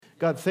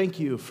God, thank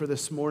you for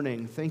this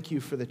morning. Thank you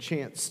for the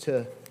chance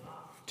to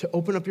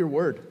open up your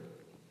word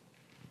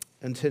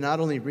and to not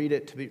only read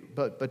it,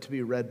 but to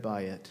be read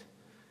by it.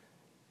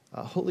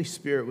 Holy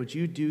Spirit, would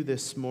you do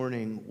this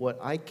morning what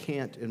I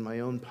can't in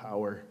my own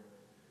power?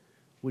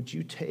 Would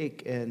you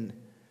take and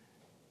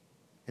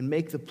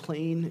make the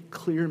plain,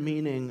 clear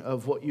meaning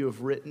of what you have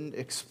written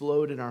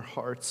explode in our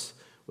hearts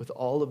with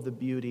all of the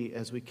beauty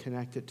as we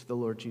connect it to the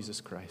Lord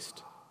Jesus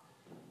Christ?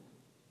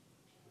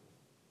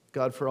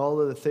 God, for all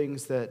of the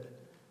things that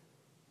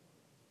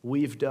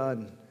we've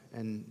done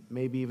and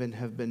maybe even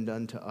have been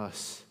done to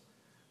us,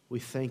 we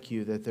thank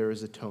you that there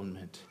is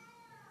atonement.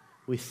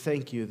 We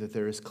thank you that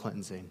there is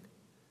cleansing.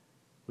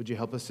 Would you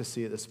help us to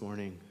see it this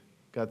morning?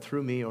 God,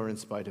 through me or in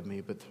spite of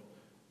me, but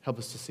help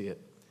us to see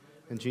it.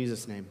 In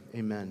Jesus' name,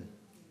 amen.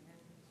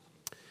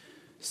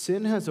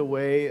 Sin has a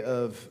way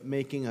of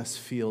making us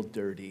feel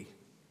dirty,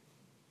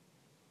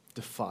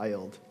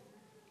 defiled,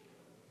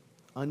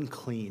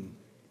 unclean.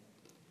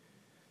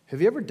 Have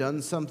you ever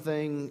done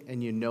something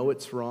and you know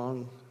it's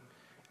wrong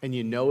and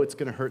you know it's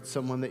going to hurt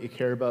someone that you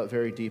care about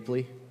very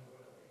deeply?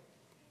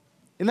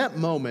 In that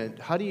moment,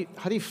 how do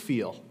you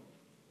feel?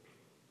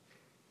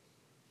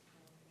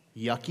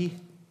 Yucky?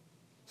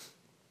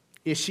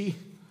 Ishy?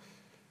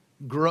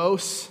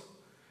 Gross?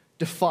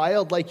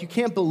 Defiled? Like you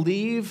can't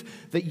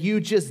believe that you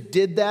just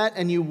did that,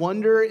 and you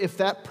wonder if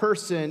that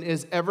person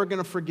is ever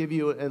going to forgive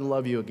you and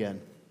love you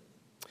again.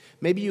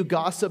 Maybe you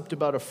gossiped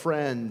about a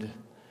friend,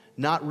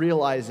 not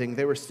realizing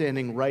they were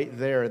standing right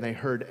there and they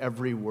heard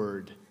every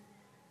word.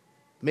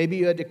 Maybe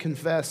you had to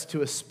confess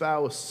to a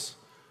spouse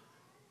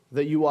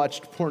that you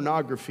watched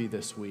pornography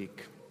this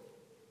week.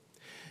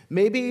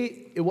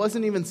 Maybe it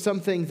wasn't even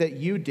something that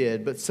you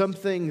did, but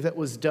something that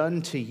was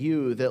done to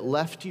you that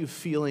left you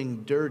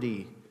feeling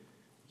dirty,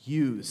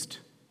 used,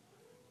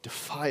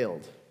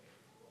 defiled.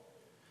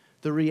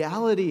 The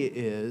reality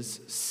is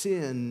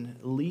sin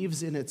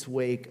leaves in its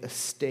wake a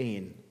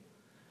stain,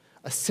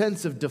 a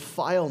sense of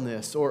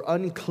defileness or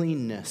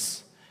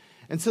uncleanness.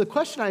 And so the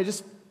question I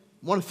just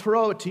want to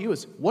throw out to you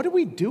is, what do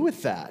we do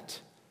with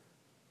that?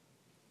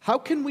 How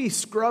can we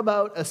scrub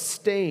out a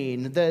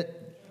stain that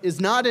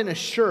is not in a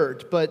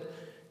shirt but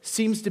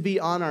seems to be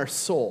on our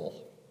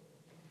soul?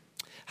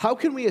 How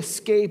can we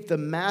escape the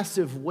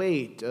massive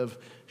weight of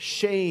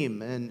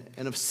shame and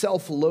of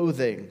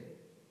self-loathing?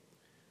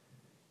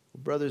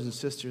 Well, brothers and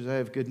sisters, I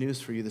have good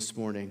news for you this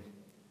morning.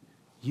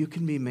 You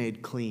can be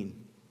made clean.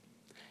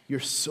 Your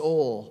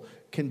soul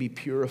can be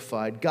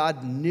purified.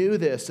 God knew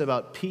this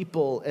about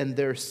people and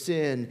their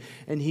sin,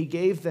 and he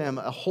gave them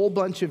a whole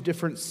bunch of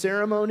different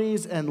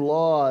ceremonies and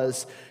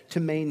laws to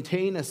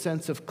maintain a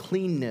sense of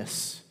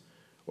cleanness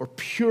or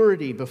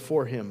purity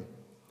before him.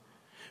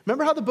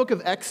 Remember how the book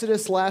of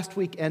Exodus last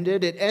week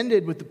ended? It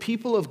ended with the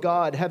people of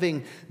God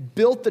having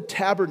built the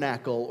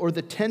tabernacle or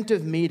the tent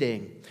of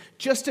meeting,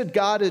 just as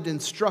God had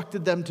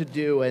instructed them to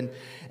do. And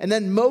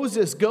then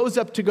Moses goes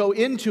up to go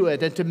into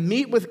it and to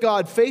meet with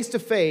God face to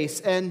face,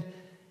 and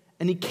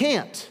he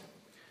can't.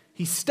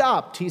 He's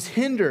stopped. He's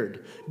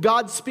hindered.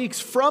 God speaks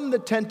from the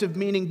tent of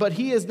meeting, but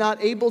he is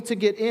not able to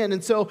get in.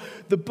 And so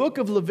the book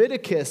of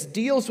Leviticus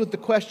deals with the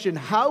question,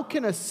 how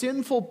can a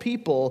sinful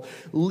people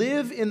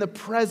live in the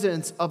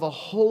presence of a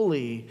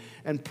holy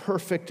and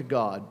perfect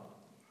God?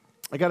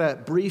 I got a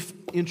brief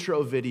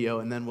intro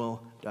video, and then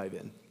we'll dive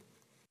in.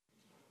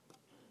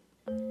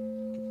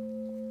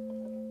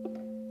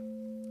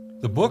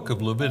 The book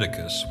of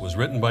Leviticus was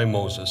written by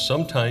Moses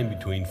sometime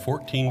between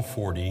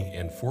 1440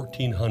 and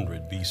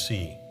 1400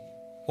 BC,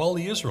 while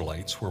the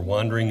Israelites were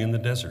wandering in the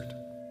desert.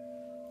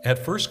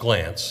 At first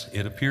glance,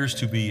 it appears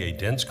to be a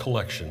dense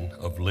collection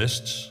of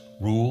lists,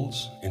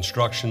 rules,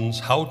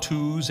 instructions,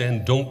 how-tos,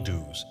 and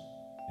don't-dos.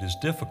 It is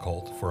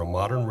difficult for a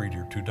modern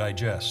reader to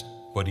digest,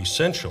 but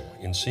essential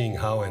in seeing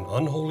how an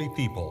unholy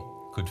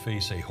people could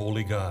face a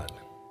holy God.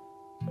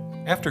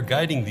 After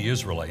guiding the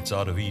Israelites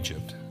out of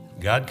Egypt,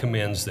 God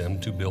commands them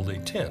to build a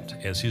tent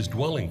as his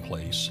dwelling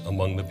place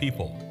among the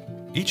people.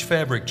 Each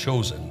fabric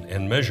chosen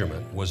and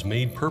measurement was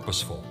made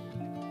purposeful.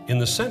 In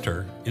the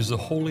center is the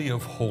Holy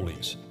of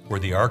Holies, where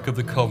the Ark of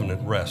the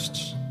Covenant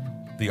rests.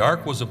 The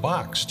Ark was a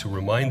box to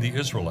remind the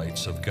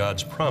Israelites of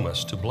God's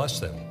promise to bless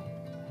them.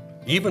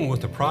 Even with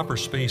the proper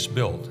space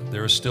built,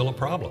 there is still a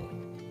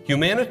problem.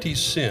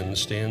 Humanity's sin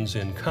stands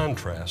in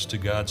contrast to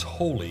God's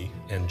holy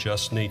and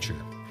just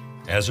nature.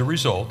 As a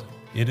result,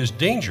 it is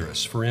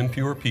dangerous for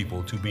impure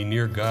people to be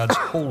near God's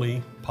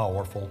holy,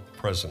 powerful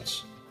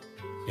presence.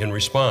 In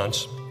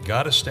response,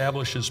 God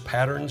establishes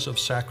patterns of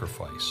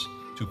sacrifice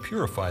to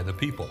purify the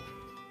people.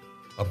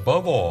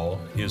 Above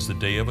all is the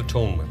Day of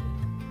Atonement.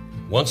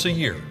 Once a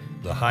year,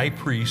 the high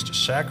priest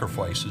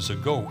sacrifices a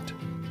goat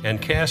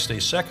and casts a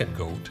second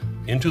goat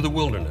into the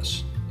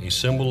wilderness, a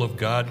symbol of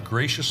God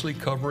graciously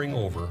covering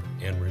over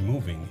and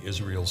removing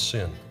Israel's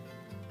sin.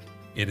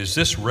 It is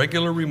this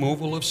regular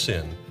removal of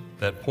sin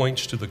that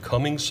points to the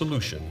coming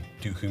solution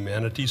to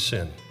humanity's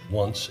sin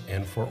once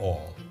and for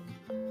all.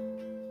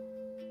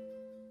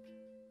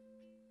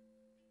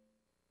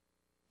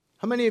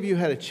 How many of you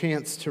had a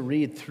chance to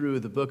read through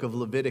the book of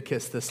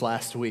Leviticus this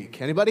last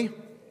week? Anybody?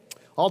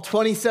 All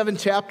 27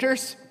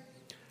 chapters?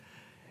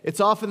 It's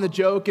often the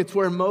joke, it's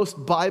where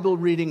most Bible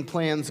reading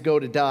plans go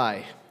to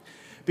die.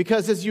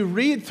 Because as you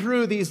read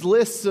through these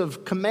lists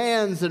of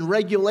commands and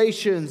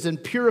regulations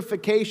and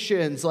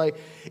purifications,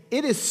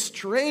 it is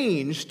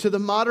strange to the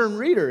modern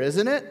reader,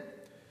 isn't it?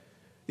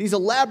 These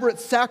elaborate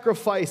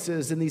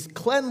sacrifices and these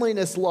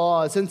cleanliness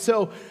laws. And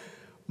so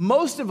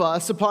most of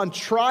us, upon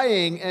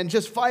trying and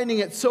just finding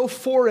it so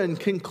foreign,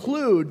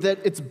 conclude that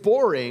it's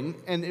boring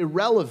and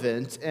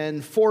irrelevant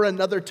and for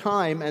another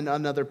time and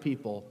another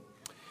people.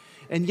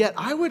 And yet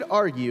I would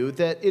argue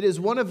that it is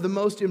one of the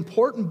most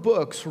important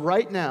books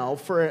right now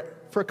for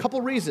a couple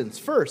reasons.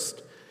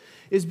 First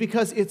is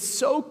because it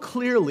so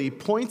clearly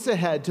points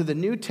ahead to the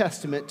New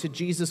Testament, to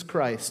Jesus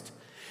Christ.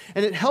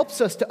 And it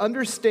helps us to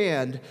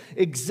understand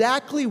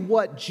exactly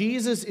what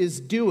Jesus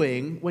is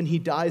doing when he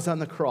dies on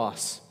the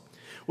cross.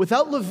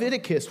 Without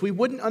Leviticus, we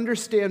wouldn't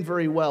understand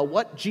very well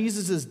what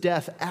Jesus'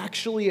 death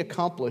actually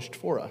accomplished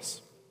for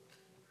us.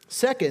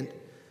 Second,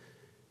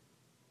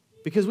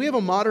 because we have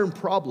a modern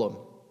problem.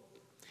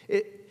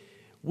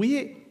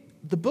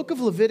 The book of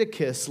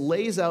Leviticus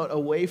lays out a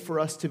way for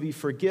us to be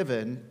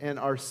forgiven and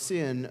our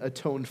sin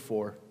atoned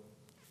for.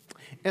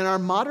 And our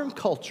modern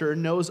culture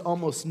knows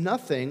almost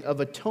nothing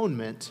of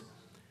atonement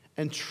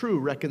and true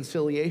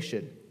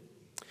reconciliation.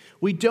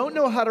 We don't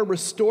know how to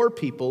restore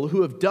people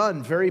who have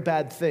done very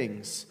bad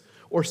things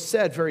or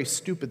said very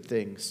stupid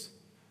things.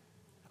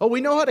 Oh,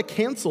 we know how to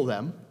cancel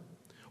them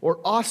or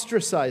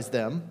ostracize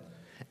them,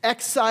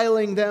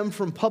 exiling them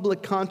from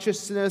public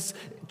consciousness,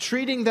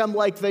 treating them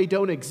like they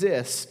don't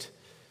exist.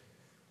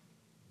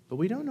 But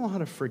we don't know how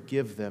to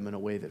forgive them in a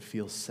way that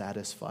feels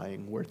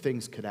satisfying, where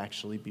things could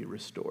actually be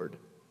restored.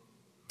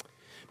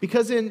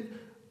 Because in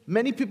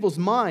many people's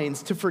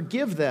minds, to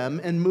forgive them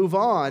and move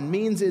on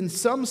means in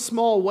some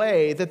small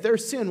way that their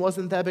sin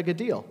wasn't that big a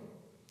deal.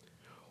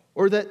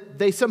 Or that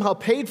they somehow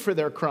paid for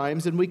their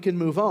crimes and we can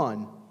move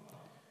on.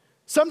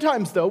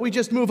 Sometimes, though, we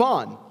just move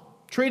on,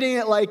 treating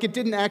it like it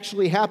didn't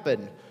actually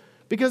happen.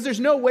 Because there's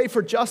no way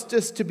for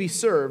justice to be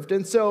served.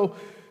 And so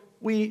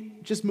we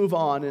just move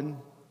on and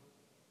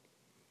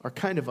are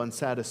kind of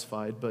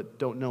unsatisfied but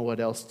don't know what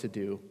else to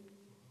do.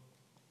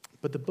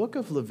 But the book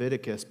of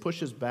Leviticus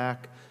pushes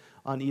back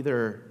on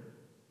either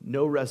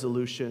no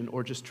resolution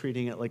or just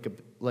treating it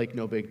like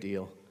no big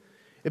deal.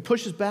 It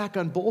pushes back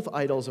on both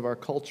idols of our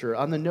culture,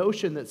 on the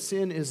notion that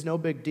sin is no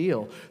big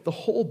deal. The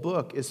whole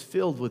book is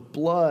filled with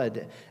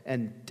blood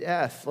and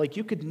death.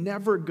 You could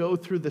never go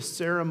through the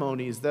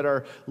ceremonies that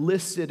are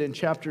listed in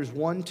chapters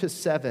 1 to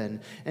 7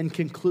 and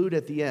conclude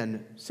at the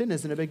end, sin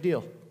isn't a big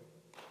deal.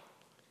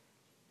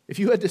 If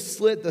you had to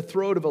slit the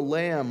throat of a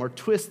lamb or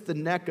twist the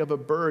neck of a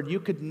bird, you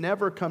could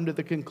never come to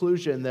the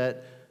conclusion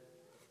that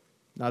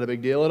not a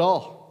big deal at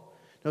all.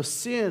 No,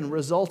 sin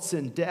results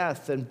in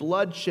death, and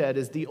bloodshed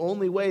is the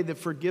only way that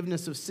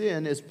forgiveness of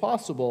sin is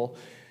possible,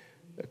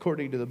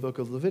 according to the book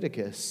of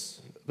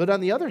Leviticus. But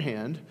on the other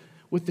hand,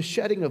 with the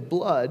shedding of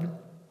blood,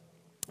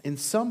 in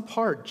some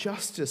part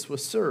justice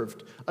was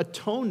served,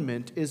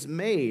 atonement is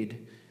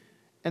made,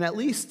 and at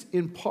least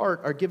in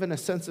part are given a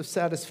sense of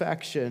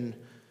satisfaction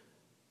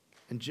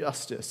and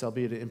justice,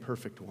 albeit an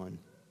imperfect one.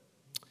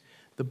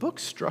 The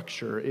book's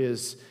structure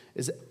is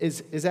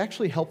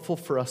actually helpful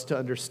for us to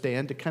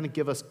understand, to kind of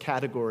give us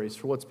categories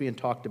for what's being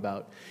talked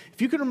about.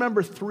 If you can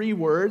remember 3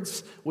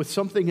 words with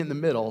something in the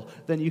middle,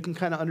 then you can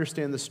kind of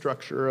understand the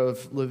structure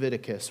of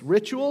Leviticus.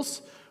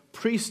 Rituals,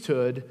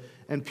 priesthood,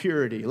 and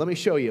purity. Let me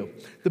show you.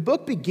 The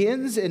book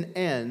begins and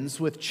ends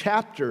with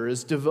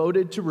chapters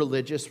devoted to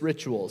religious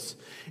rituals.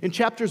 In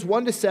chapters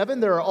 1 to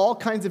 7, there are all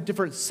kinds of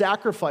different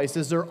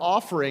sacrifices or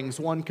offerings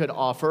one could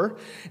offer.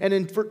 And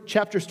in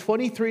chapters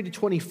 23 to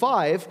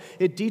 25,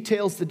 it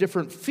details the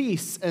different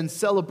feasts and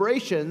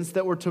celebrations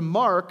that were to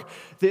mark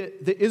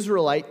the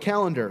Israelite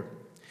calendar.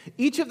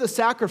 Each of the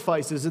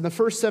sacrifices in the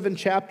first 7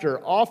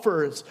 chapters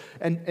offers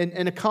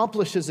and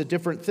accomplishes a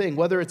different thing,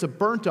 whether it's a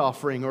burnt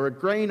offering or a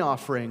grain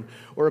offering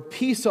or a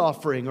peace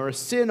offering or a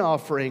sin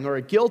offering or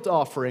a guilt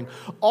offering,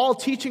 all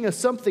teaching us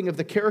something of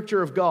the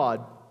character of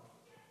God.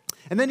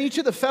 And then each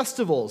of the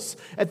festivals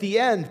at the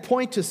end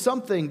point to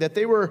something that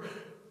they were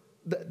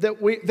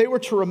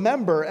to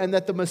remember and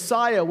that the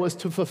Messiah was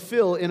to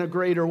fulfill in a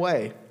greater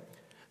way.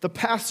 The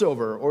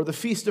Passover, or the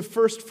Feast of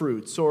First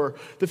Fruits, or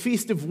the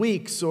Feast of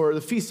Weeks, or the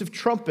Feast of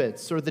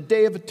Trumpets, or the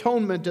Day of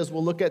Atonement, as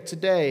we'll look at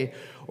today,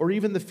 or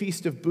even the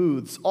Feast of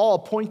Booths, all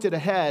pointed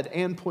ahead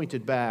and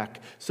pointed back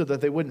so that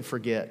they wouldn't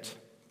forget.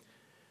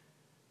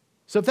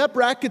 So if that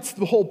brackets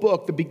the whole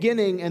book, the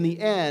beginning and the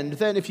end,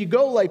 then if you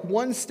go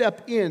one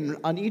step in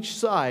on each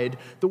side,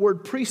 the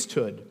word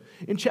priesthood.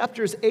 In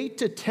chapters 8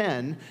 to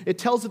 10, it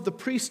tells of the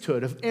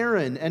priesthood of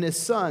Aaron and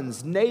his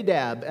sons,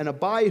 Nadab and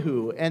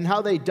Abihu, and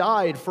how they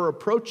died for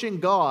approaching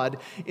God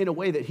in a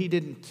way that he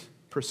didn't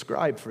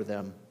prescribe for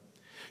them.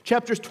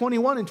 Chapters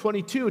 21 and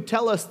 22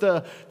 tell us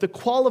the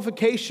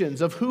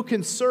qualifications of who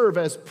can serve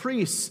as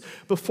priests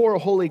before a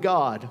holy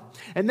God.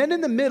 And then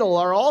in the middle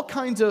are all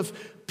kinds of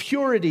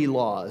purity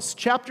laws.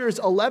 Chapters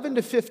 11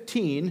 to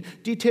 15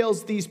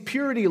 details these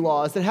purity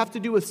laws that have to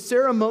do with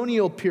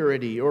ceremonial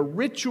purity or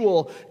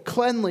ritual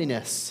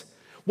cleanliness.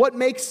 What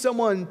makes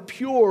someone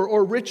pure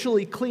or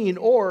ritually clean,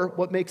 or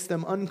what makes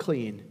them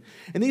unclean.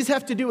 And these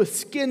have to do with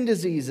skin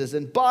diseases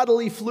and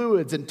bodily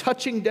fluids and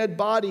touching dead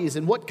bodies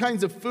and what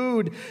kinds of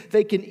food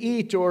they can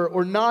eat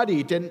or not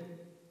eat. And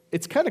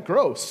it's kind of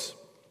gross.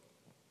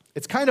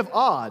 It's kind of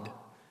odd.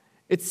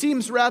 It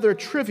seems rather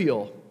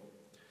trivial.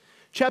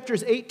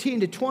 Chapters 18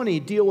 to 20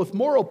 deal with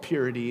moral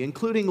purity,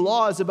 including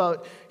laws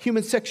about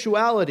human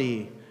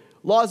sexuality,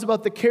 laws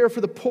about the care for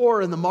the poor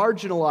and the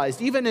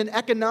marginalized, even an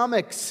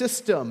economic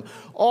system,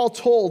 all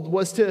told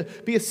was to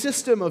be a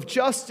system of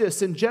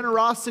justice and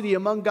generosity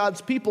among God's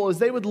people as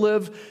they would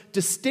live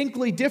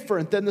distinctly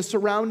different than the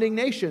surrounding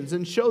nations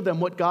and show them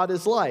what God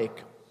is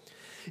like.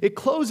 It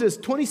closes,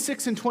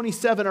 26 and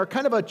 27 are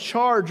kind of a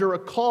charge or a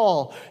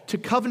call to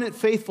covenant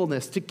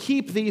faithfulness, to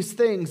keep these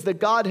things that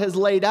God has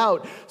laid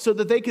out so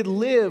that they could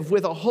live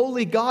with a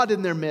holy God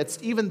in their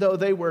midst, even though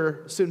they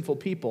were sinful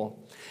people.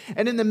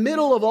 And in the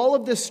middle of all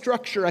of this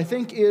structure, I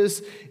think,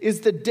 is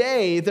the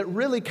day that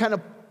really kind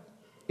of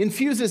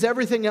infuses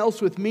everything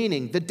else with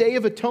meaning, the Day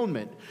of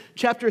Atonement.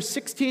 Chapters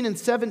 16 and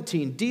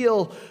 17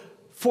 deal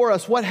for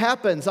us what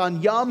happens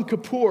on Yom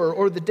Kippur,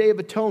 or the Day of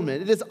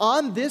Atonement. It is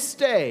on this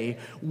day,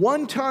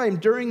 one time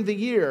during the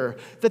year,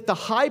 that the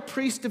high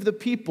priest of the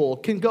people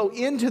can go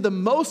into the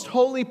most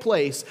holy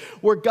place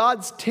where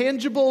God's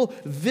tangible,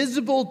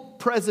 visible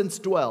presence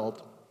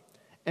dwelled.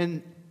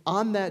 And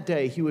on that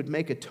day, he would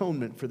make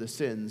atonement for the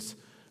sins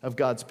of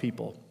God's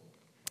people.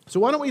 So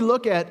why don't we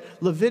look at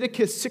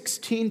Leviticus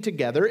 16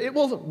 together? It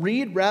will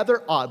read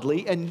rather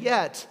oddly, and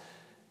yet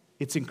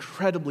it's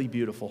incredibly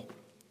beautiful.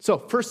 So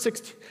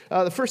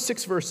the first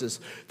 6 verses.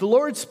 The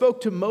Lord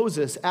spoke to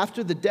Moses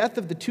after the death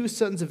of the 2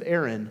 sons of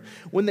Aaron,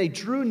 when they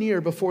drew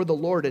near before the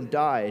Lord and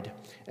died.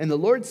 And the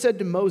Lord said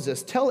to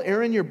Moses, "Tell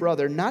Aaron your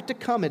brother not to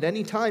come at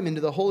any time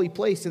into the holy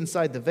place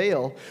inside the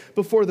veil,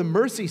 before the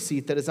mercy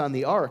seat that is on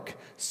the ark,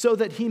 so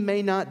that he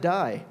may not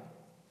die.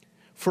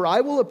 For I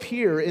will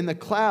appear in the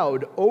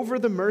cloud over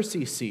the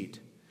mercy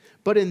seat.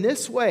 But in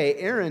this way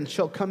Aaron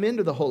shall come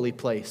into the holy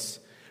place,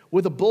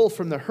 with a bull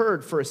from the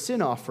herd for a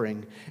sin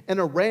offering, and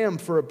a ram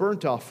for a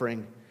burnt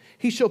offering.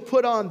 He shall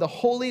put on the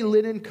holy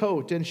linen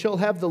coat, and shall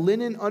have the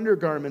linen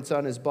undergarments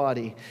on his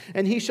body.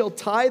 And he shall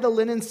tie the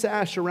linen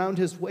sash around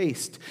his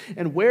waist,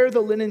 and wear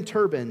the linen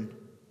turban.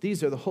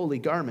 These are the holy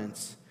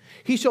garments.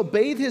 He shall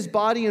bathe his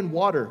body in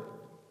water,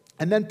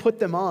 and then put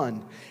them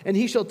on. And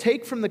he shall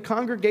take from the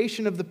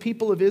congregation of the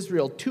people of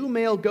Israel 2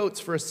 male goats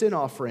for a sin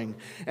offering,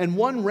 and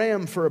 1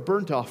 ram for a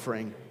burnt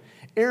offering.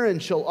 Aaron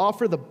shall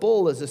offer the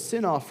bull as a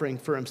sin offering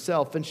for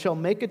himself, and shall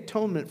make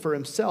atonement for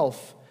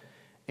himself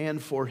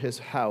and for his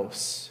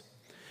house."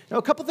 Now,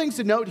 a couple things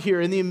to note here.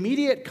 In the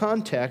immediate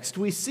context,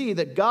 we see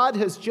that God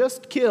has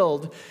just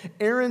killed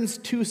Aaron's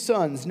 2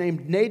 sons,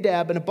 named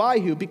Nadab and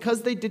Abihu,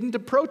 because they didn't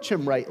approach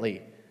him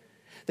rightly.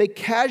 They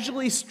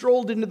casually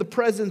strolled into the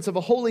presence of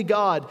a holy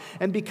God,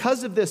 and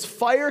because of this,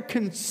 fire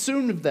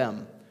consumed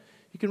them.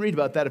 You can read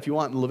about that if you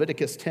want in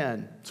Leviticus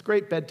 10. It's a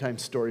great bedtime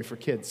story for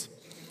kids.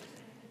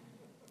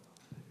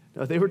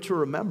 Now, they were to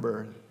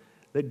remember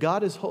that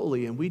God is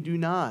holy and we do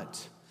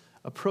not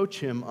approach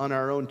him on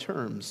our own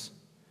terms.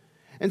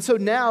 And so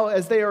now,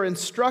 as they are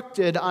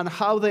instructed on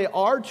how they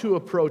are to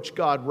approach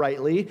God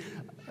rightly,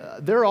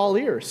 they're all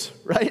ears,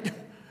 right?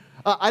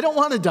 I don't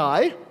want to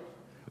die.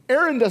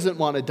 Aaron doesn't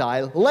want to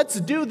die.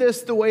 Let's do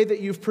this the way that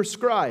you've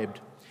prescribed.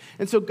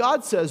 And so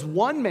God says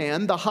one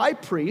man, the high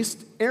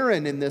priest,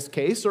 Aaron in this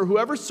case, or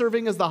whoever's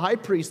serving as the high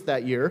priest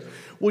that year,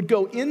 would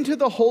go into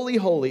the Holy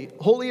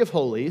of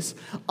Holies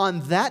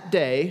on that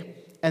day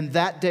and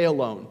that day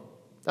alone.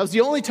 That was the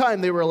only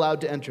time they were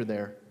allowed to enter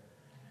there.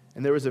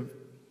 And there was a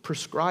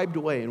prescribed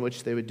way in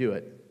which they would do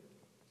it.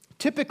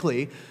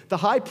 Typically, the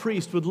high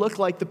priest would look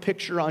like the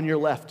picture on your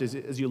left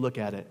as you look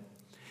at it.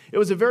 It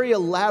was a very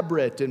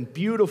elaborate and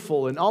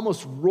beautiful and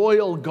almost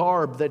royal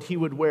garb that he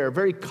would wear,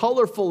 very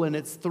colorful in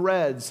its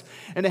threads,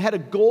 and it had a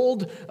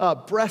gold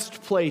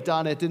breastplate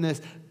on it,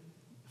 and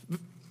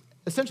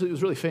essentially it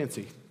was really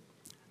fancy.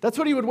 That's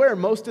what he would wear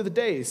most of the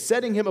days,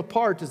 setting him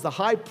apart as the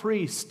high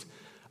priest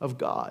of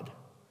God.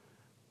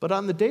 But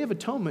on the Day of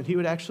Atonement, he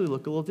would actually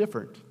look a little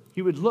different.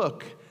 He would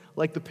look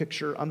like the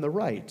picture on the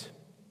right.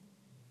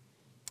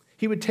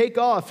 He would take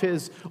off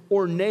his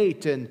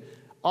ornate and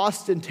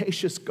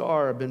ostentatious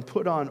garb and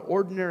put on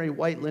ordinary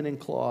white linen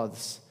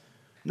cloths.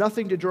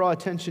 Nothing to draw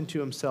attention to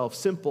himself.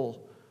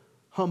 Simple,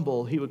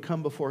 humble, he would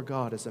come before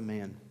God as a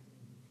man.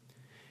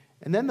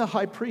 And then the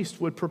high priest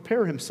would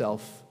prepare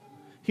himself.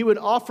 He would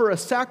offer a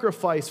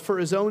sacrifice for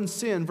his own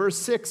sin. Verse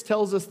 6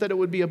 tells us that it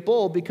would be a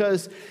bull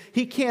because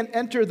he can't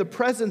enter the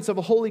presence of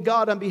a holy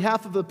God on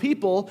behalf of the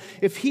people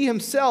if he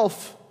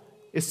himself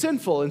is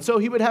sinful. And so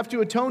he would have to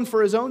atone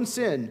for his own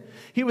sin.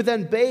 He would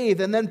then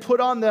bathe and then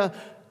put on the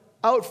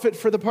outfit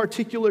for the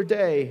particular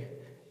day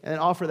and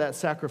offer that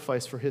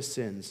sacrifice for his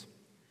sins.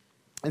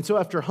 And so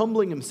after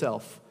humbling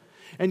himself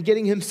and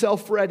getting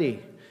himself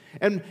ready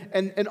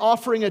and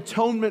offering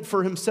atonement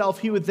for himself,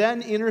 he would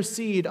then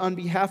intercede on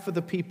behalf of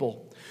the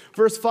people.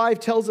 Verse 5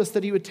 tells us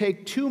that he would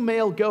take 2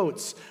 male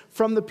goats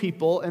from the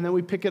people, and then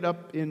we pick it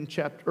up in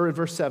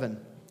verse 7.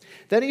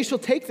 Then he shall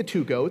take the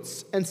 2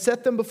 goats and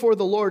set them before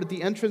the Lord at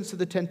the entrance of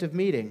the tent of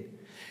meeting.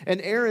 And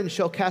Aaron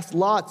shall cast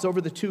lots over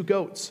the 2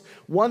 goats,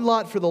 1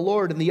 lot for the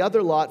Lord and the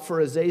other lot for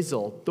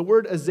Azazel. The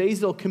word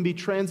Azazel can be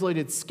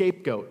translated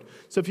scapegoat.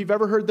 So if you've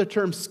ever heard the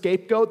term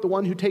scapegoat, the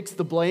one who takes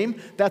the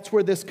blame, that's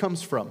where this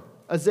comes from.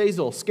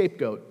 Azazel,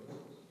 scapegoat.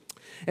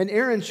 And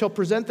Aaron shall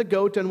present the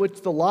goat on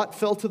which the lot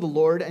fell to the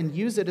Lord and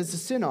use it as a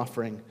sin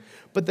offering.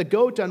 But the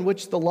goat on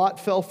which the lot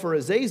fell for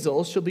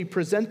Azazel shall be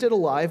presented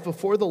alive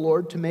before the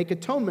Lord to make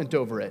atonement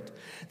over it,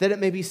 that it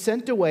may be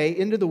sent away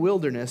into the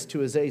wilderness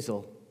to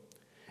Azazel.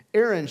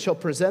 Aaron shall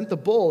present the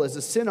bull as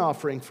a sin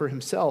offering for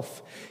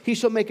himself. He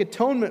shall make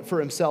atonement for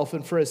himself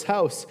and for his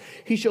house.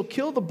 He shall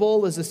kill the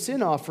bull as a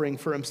sin offering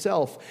for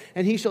himself,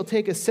 and he shall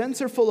take a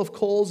censer full of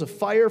coals of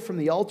fire from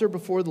the altar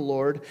before the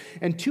Lord,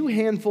 and 2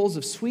 handfuls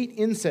of sweet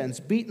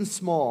incense beaten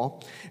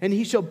small, and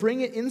he shall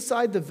bring it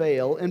inside the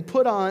veil and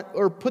put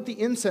the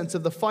incense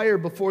of the fire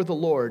before the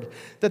Lord,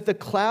 that the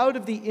cloud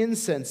of the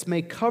incense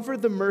may cover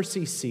the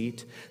mercy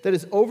seat that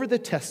is over the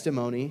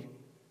testimony,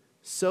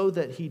 so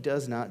that he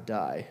does not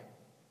die.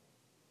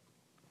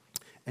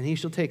 And he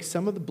shall take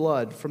some of the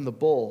blood from the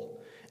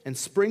bull and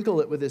sprinkle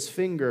it with his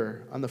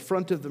finger on the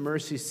front of the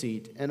mercy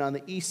seat and on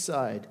the east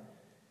side.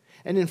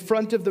 And in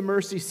front of the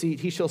mercy seat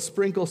he shall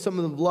sprinkle some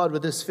of the blood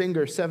with his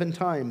finger 7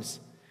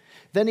 times.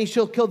 Then he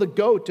shall kill the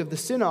goat of the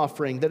sin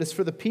offering that is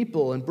for the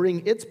people and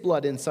bring its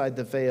blood inside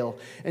the veil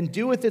and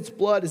do with its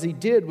blood as he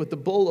did with the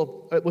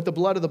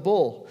blood of the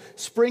bull,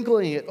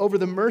 sprinkling it over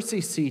the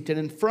mercy seat and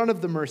in front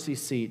of the mercy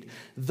seat.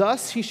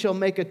 Thus he shall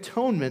make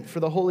atonement for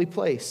the holy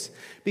place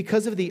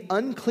because of the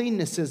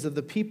uncleannesses of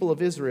the people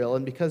of Israel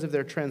and because of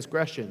their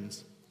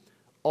transgressions,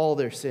 all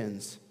their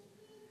sins.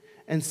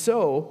 And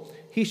so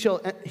he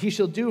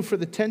shall do for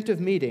the tent of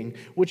meeting,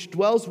 which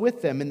dwells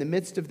with them in the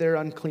midst of their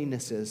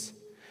uncleannesses.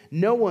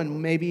 No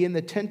one may be in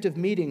the tent of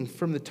meeting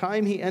from the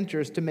time he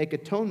enters to make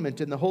atonement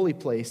in the holy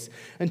place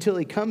until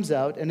he comes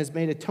out and has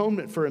made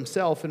atonement for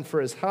himself and for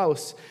his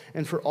house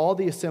and for all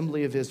the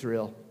assembly of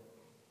Israel.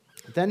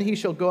 Then he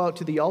shall go out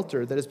to the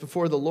altar that is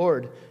before the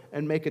Lord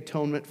and make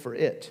atonement for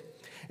it,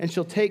 and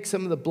shall take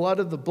some of the blood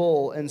of the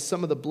bull and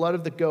some of the blood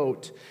of the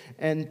goat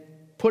and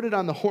put it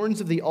on the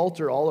horns of the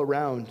altar all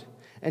around.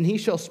 And he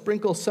shall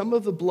sprinkle some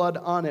of the blood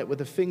on it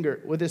with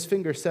his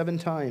finger 7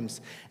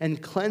 times,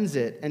 and cleanse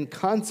it and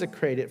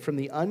consecrate it from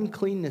the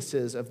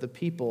uncleannesses of the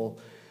people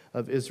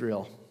of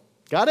Israel.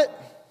 Got it?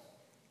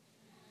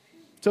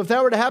 So if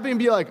that were to happen, you'd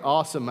be like,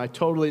 awesome, I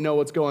totally know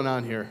what's going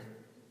on here.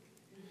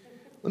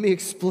 Let me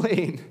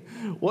explain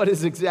what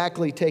is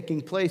exactly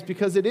taking place,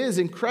 because it is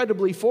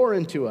incredibly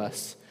foreign to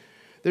us.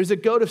 There's a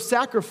goat of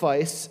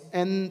sacrifice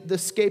and the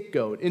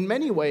scapegoat. In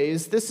many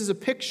ways, this is a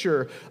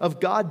picture of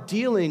God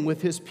dealing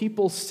with his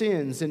people's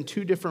sins in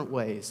 2 different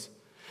ways.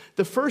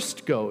 The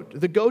first goat,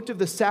 the goat of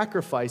the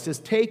sacrifice, is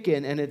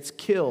taken and it's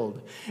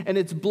killed, and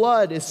its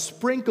blood is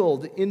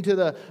sprinkled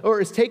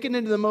is taken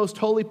into the most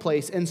holy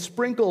place and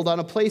sprinkled on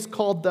a place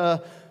called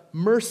the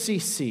mercy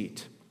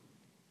seat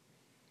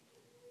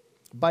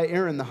by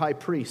Aaron the high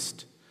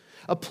priest.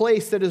 A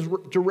place that is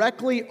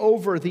directly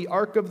over the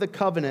Ark of the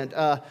Covenant,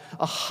 a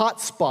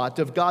hot spot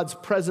of God's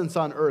presence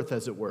on earth,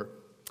 as it were.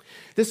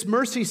 This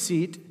mercy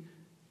seat,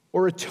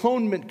 or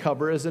atonement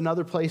cover, is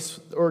another place,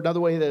 or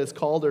another way that it's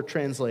called or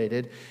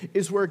translated,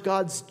 is where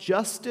God's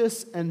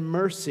justice and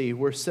mercy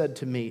were said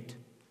to meet.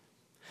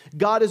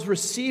 God is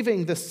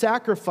receiving the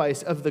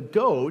sacrifice of the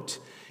goat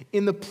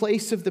in the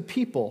place of the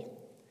people.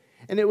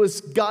 And it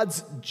was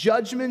God's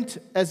judgment,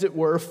 as it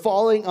were,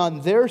 falling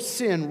on their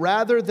sin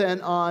rather than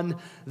on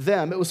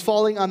them. It was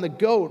falling on the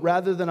goat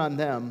rather than on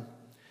them.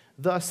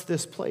 Thus,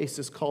 this place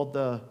is called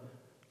the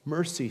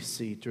mercy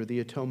seat, or the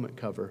atonement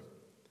cover.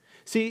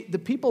 See, the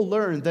people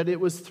learned that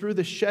it was through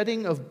the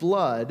shedding of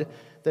blood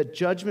that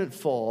judgment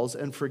falls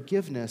and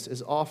forgiveness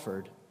is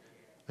offered.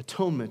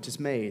 Atonement is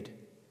made.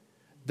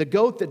 The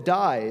goat that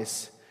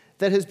dies,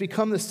 that has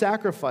become the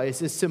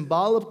sacrifice, is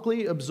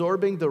symbolically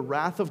absorbing the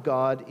wrath of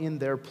God in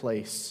their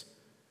place.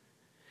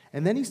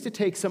 And then he's to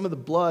take some of the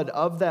blood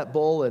of that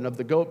bull and of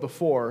the goat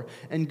before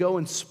and go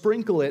and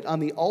sprinkle it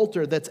on the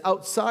altar that's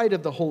outside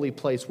of the holy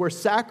place, where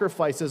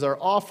sacrifices are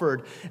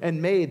offered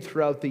and made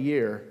throughout the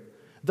year,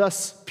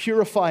 thus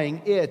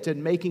purifying it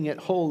and making it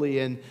holy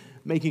and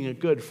making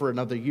it good for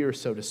another year,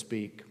 so to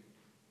speak.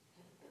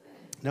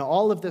 Now,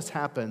 all of this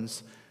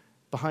happens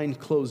behind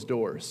closed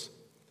doors.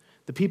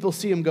 The people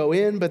see him go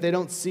in, but they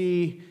don't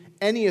see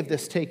any of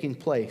this taking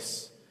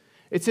place.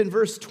 It's in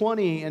verse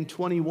 20 and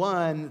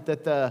 21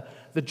 that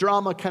the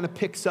drama kind of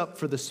picks up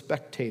for the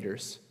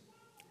spectators.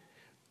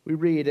 We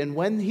read, "And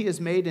when he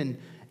has made an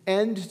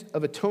end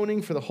of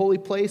atoning for the holy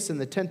place and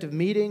the tent of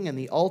meeting and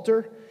the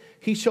altar,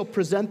 he shall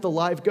present the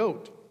live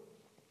goat.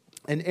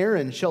 And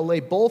Aaron shall lay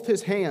both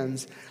his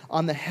hands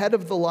on the head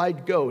of the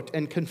live goat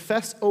and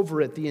confess over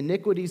it the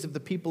iniquities of the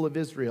people of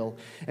Israel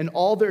and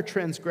all their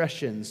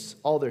transgressions,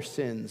 all their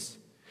sins.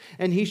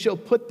 And he shall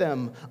put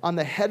them on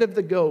the head of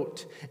the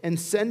goat and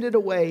send it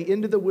away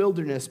into the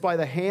wilderness by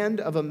the hand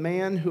of a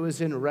man who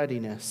is in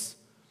readiness.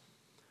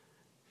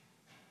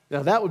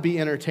 Now that would be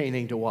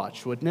entertaining to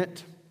watch, wouldn't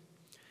it?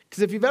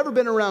 Because if you've ever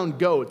been around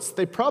goats,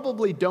 they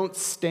probably don't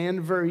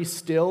stand very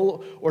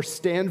still or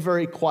stand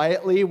very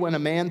quietly when a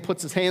man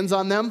puts his hands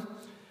on them.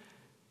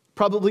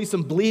 Probably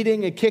some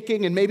bleeding and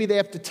kicking, and maybe they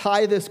have to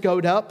tie this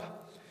goat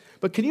up.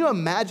 But can you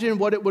imagine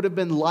what it would have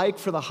been like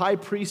for the high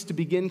priest to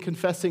begin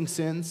confessing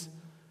sins?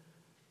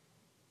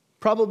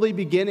 Probably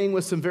beginning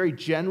with some very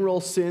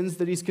general sins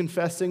that he's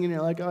confessing, and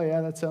you're like, oh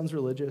yeah, that sounds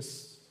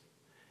religious.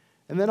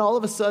 And then all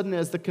of a sudden,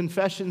 as the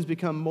confessions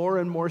become more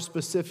and more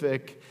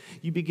specific,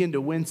 you begin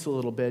to wince a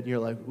little bit, and you're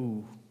like,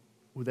 ooh,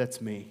 that's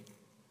me.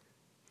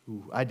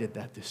 Ooh, I did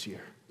that this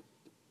year.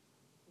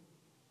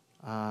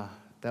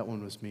 That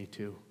one was me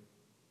too.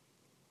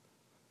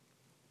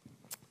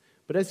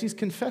 But as he's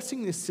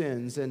confessing his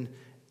sins, and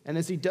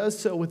as he does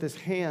so with his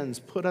hands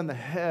put on the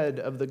head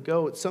of the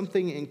goat,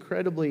 something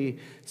incredibly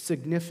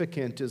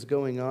significant is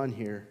going on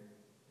here.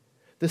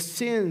 The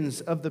sins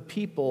of the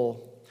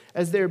people,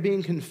 as they're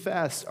being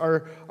confessed,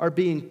 are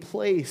being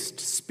placed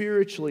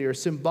spiritually or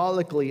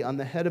symbolically on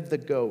the head of the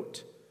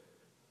goat.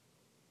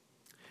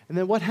 And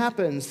then what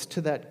happens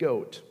to that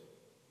goat?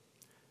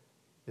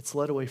 It's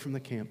led away from the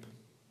camp.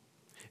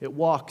 It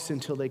walks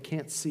until they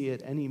can't see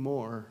it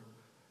anymore.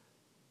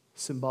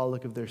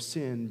 Symbolic of their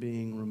sin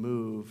being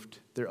removed,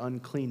 their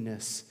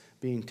uncleanness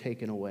being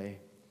taken away.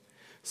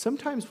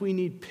 Sometimes we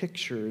need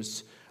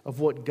pictures of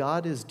what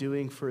God is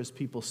doing for his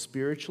people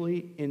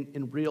spiritually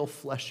in real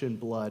flesh and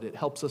blood. It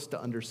helps us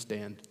to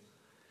understand.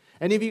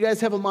 Any of you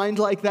guys have a mind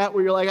like that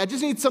where you're like, I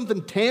just need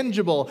something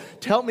tangible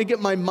to help me get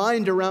my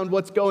mind around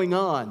what's going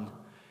on?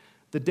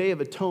 The Day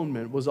of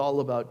Atonement was all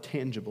about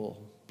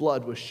tangible.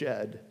 Blood was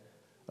shed.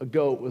 A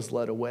goat was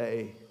led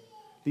away.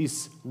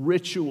 These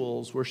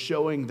rituals were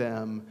showing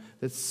them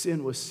that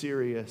sin was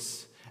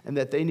serious and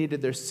that they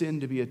needed their sin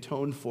to be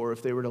atoned for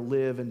if they were to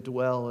live and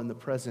dwell in the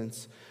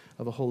presence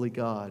of a holy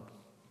God.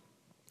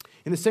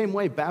 In the same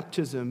way,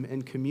 baptism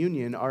and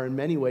communion are in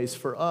many ways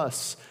for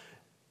us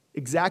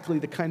exactly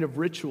the kind of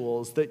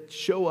rituals that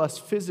show us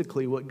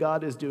physically what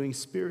God is doing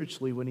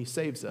spiritually when he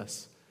saves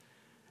us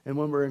and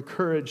when we're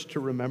encouraged to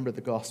remember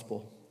the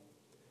gospel.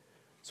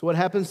 So what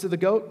happens to the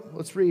goat?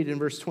 Let's read in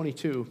verse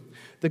 22.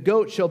 The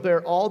goat shall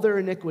bear all their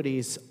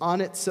iniquities on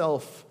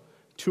itself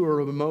to a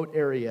remote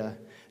area,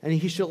 and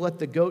he shall let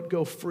the goat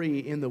go free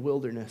in the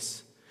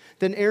wilderness.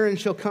 Then Aaron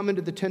shall come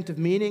into the tent of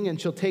meeting and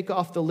shall take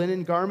off the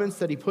linen garments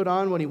that he put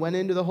on when he went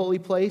into the holy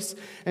place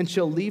and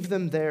shall leave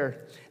them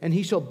there. And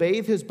he shall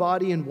bathe his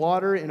body in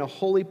water in a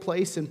holy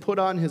place and put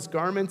on his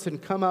garments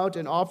and come out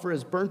and offer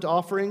his burnt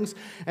offerings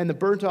and the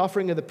burnt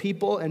offering of the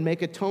people and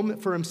make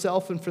atonement for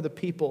himself and for the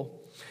people.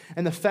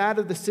 And the fat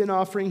of the sin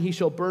offering he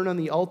shall burn on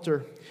the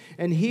altar.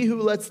 And he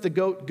who lets the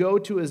goat go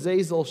to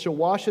Azazel shall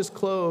wash his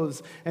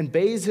clothes and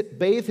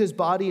bathe his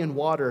body in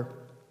water.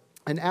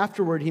 And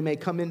afterward he may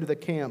come into the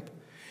camp.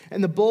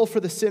 And the bull for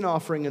the sin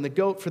offering and the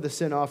goat for the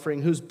sin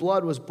offering, whose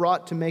blood was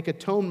brought to make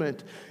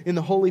atonement in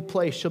the holy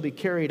place, shall be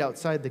carried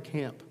outside the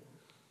camp.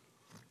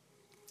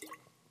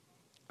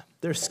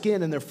 Their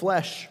skin and their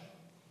flesh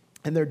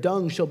and their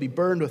dung shall be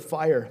burned with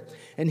fire.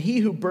 And he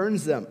who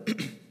burns them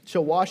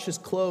shall wash his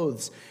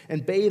clothes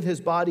and bathe his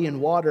body in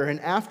water, and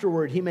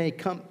afterward he may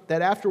come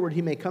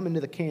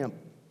into the camp.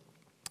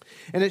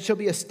 And it shall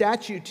be a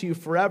statute to you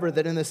forever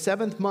that in the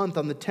 7th month,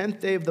 on the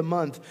 10th day of the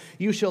month,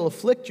 you shall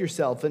afflict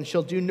yourself and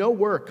shall do no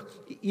work,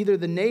 either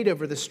the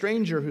native or the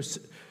stranger who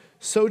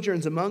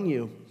sojourns among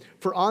you.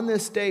 For on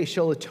this day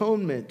shall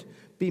atonement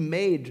be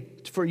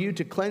made for you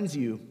to cleanse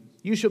you.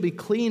 You shall be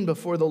clean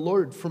before the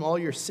Lord from all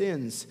your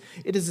sins.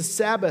 It is a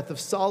Sabbath of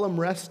solemn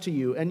rest to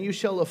you, and you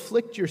shall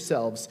afflict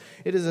yourselves.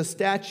 It is a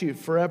statute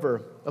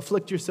forever.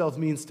 Afflict yourselves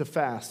means to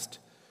fast.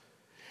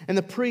 And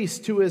the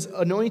priest who is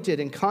anointed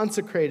and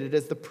consecrated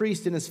as the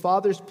priest in his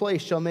father's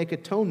place shall make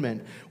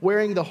atonement,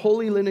 wearing the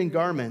holy linen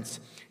garments.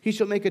 He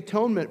shall make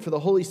atonement for the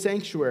holy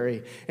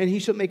sanctuary, and he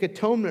shall make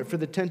atonement for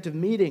the tent of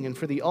meeting and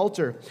for the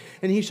altar,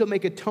 and he shall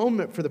make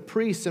atonement for the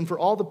priests and for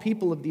all the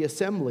people of the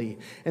assembly.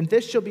 And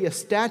this shall be a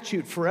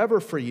statute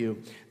forever for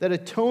you, that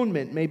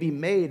atonement may be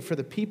made for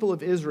the people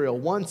of Israel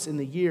once in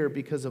the year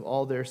because of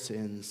all their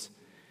sins.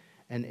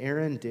 And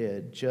Aaron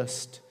did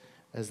just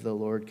as the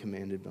Lord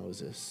commanded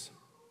Moses.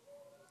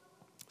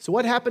 So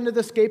what happened to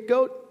the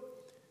scapegoat?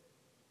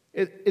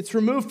 It's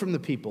removed from the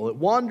people. It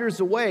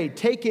wanders away,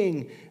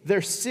 taking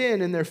their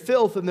sin and their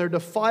filth and their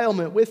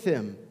defilement with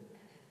him.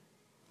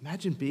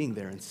 Imagine being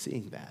there and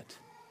seeing that.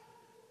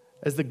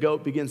 As the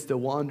goat begins to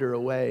wander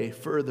away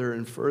further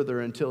and further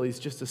until he's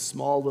just a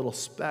small little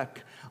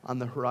speck on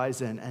the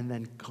horizon and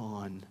then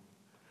gone.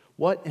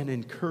 What an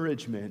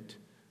encouragement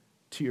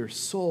to your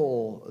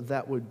soul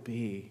that would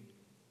be.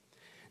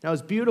 Now,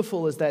 as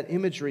beautiful as that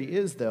imagery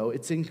is, though,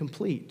 it's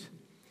incomplete.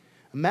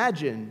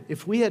 Imagine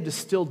if we had to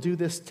still do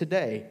this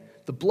today.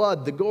 The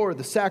blood, the gore,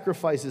 the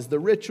sacrifices, the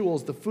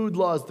rituals, the food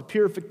laws, the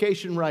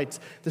purification rites,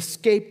 the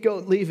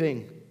scapegoat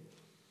leaving.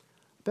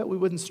 I bet we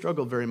wouldn't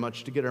struggle very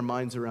much to get our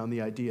minds around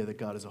the idea that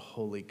God is a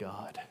holy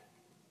God.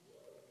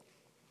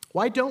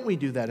 Why don't we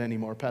do that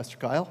anymore, Pastor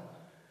Kyle?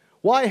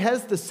 Why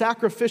has the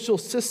sacrificial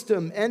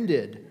system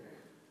ended?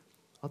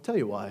 I'll tell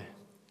you why.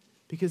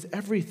 Because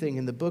everything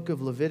in the book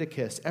of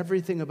Leviticus,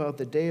 everything about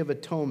the Day of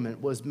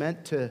Atonement was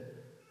meant to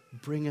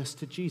bring us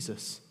to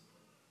Jesus.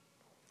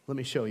 Let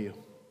me show you.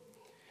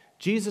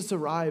 Jesus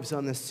arrives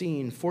on the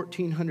scene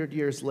 1,400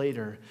 years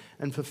later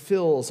and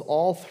fulfills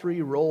all three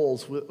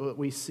roles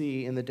we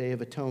see in the Day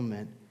of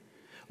Atonement.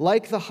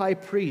 Like the high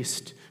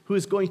priest who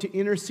is going to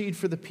intercede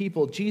for the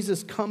people,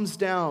 Jesus comes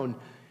down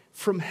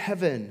from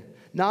heaven,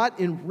 not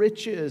in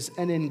riches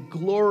and in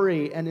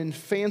glory and in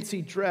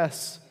fancy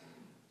dress,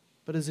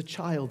 but as a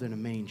child in a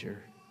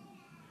manger.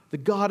 The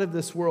God of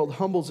this world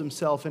humbles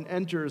himself and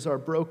enters our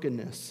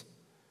brokenness.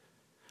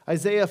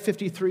 Isaiah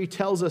 53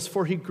 tells us,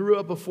 "For he grew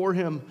up before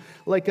him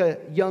like a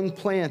young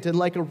plant, and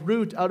like a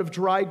root out of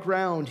dry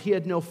ground. He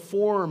had no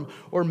form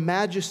or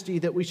majesty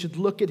that we should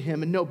look at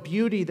him, and no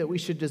beauty that we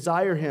should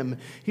desire him.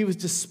 He was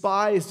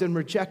despised and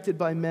rejected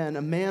by men,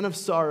 a man of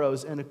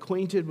sorrows and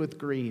acquainted with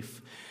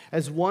grief.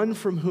 As one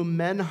from whom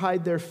men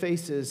hide their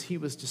faces, he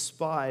was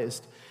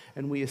despised,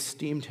 and we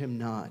esteemed him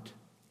not."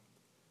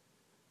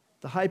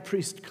 The high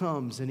priest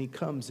comes, and he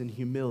comes in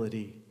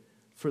humility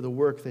for the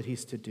work that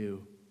he's to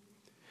do.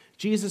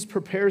 Jesus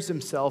prepares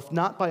himself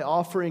not by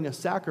offering a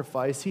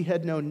sacrifice. He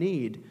had no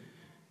need.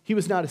 He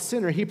was not a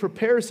sinner. He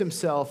prepares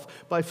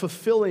himself by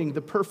fulfilling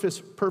the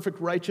perfect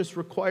righteous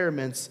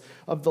requirements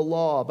of the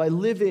law, by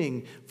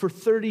living for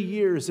 30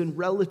 years in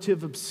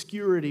relative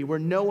obscurity where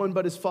no one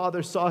but his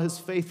Father saw his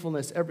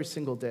faithfulness every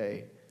single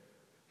day.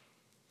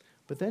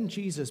 But then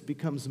Jesus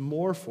becomes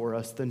more for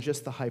us than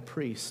just the high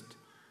priest.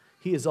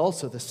 He is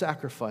also the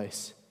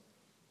sacrifice.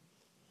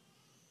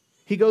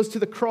 He goes to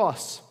the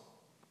cross.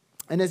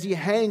 And as he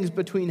hangs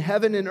between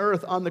heaven and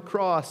earth on the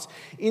cross,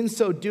 in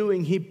so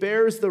doing, he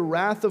bears the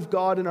wrath of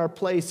God in our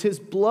place. His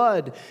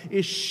blood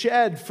is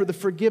shed for the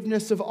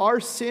forgiveness of our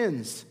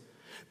sins.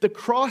 The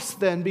cross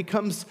then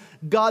becomes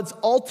God's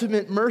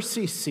ultimate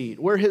mercy seat,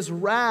 where his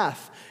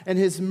wrath and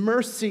his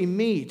mercy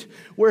meet,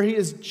 where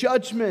his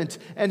judgment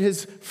and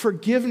his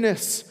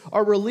forgiveness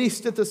are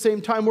released at the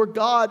same time, where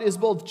God is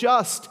both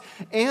just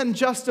and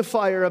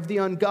justifier of the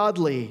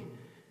ungodly,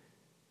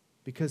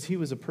 because he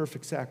was a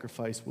perfect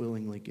sacrifice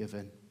willingly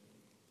given.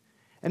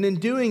 And in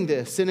doing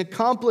this, in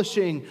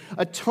accomplishing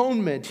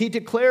atonement, he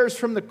declares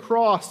from the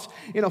cross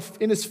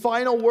in his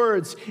final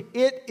words,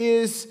 "It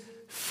is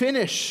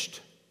finished.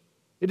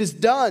 It is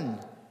done."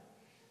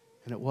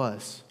 And it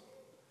was.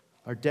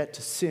 Our debt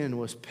to sin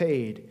was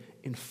paid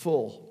in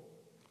full.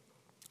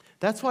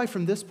 That's why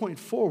from this point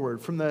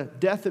forward, from the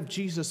death of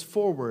Jesus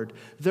forward,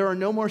 there are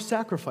no more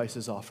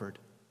sacrifices offered.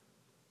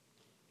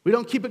 We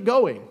don't keep it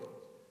going,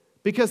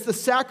 because the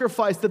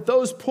sacrifice that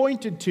those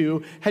pointed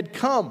to had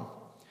come.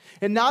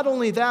 And not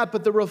only that,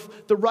 but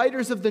the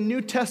writers of the New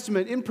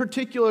Testament, in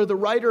particular the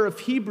writer of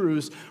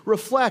Hebrews,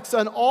 reflects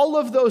on all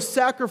of those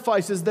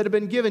sacrifices that have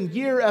been given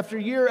year after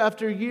year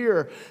after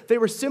year. They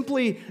were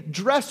simply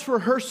dress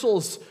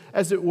rehearsals,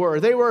 as it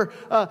were. They were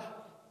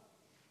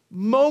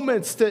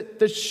moments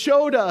that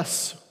showed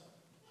us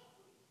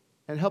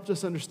and helped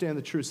us understand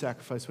the true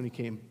sacrifice when he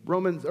came.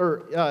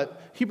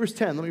 Hebrews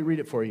 10, let me read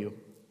it for you.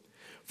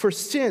 "For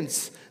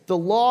since the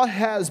law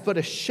has but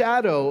a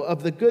shadow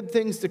of the good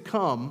things to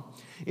come,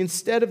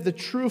 instead of the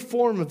true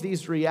form of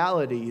these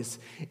realities,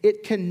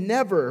 it can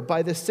never,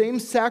 by the same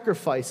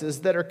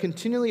sacrifices that are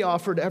continually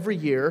offered every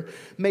year,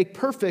 make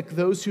perfect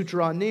those who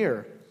draw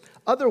near.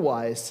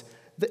 Otherwise,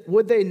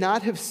 would they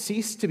not have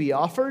ceased to be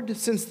offered,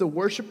 since the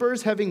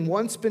worshipers, having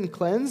once been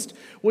cleansed,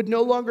 would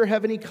no longer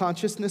have any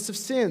consciousness of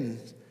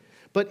sins?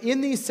 But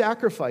in these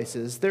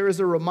sacrifices, there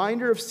is a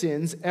reminder of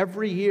sins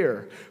every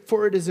year,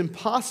 for it is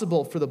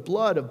impossible for the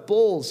blood of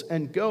bulls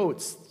and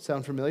goats,"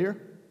 sound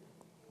familiar?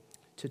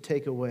 "To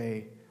take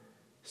away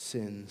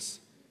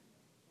sins."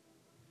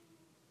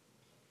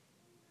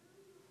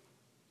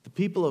 The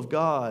people of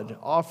God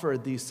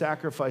offered these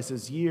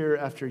sacrifices year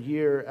after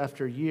year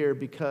after year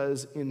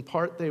because in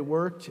part they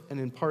worked and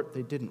in part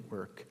they didn't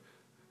work.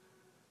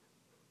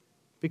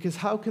 Because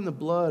how can the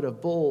blood of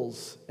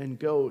bulls and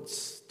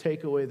goats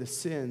take away the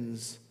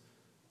sins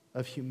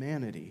of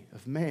humanity,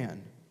 of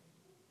man?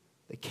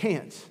 They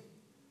can't.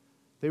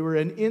 They were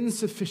an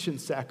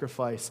insufficient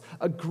sacrifice.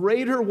 A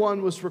greater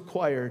one was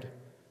required.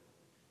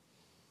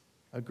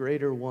 A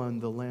greater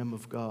one, the Lamb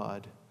of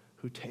God,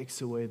 who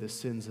takes away the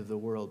sins of the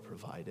world,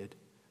 provided.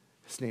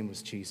 His name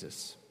was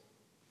Jesus.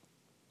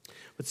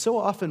 But so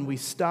often we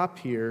stop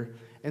here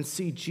and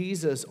see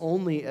Jesus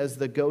only as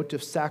the goat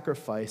of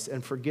sacrifice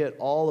and forget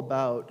all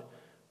about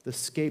the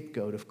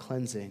scapegoat of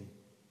cleansing.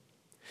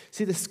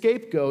 See, the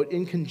scapegoat,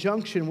 in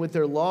conjunction with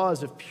their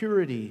laws of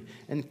purity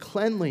and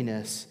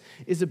cleanliness,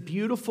 is a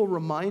beautiful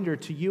reminder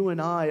to you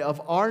and I of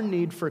our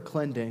need for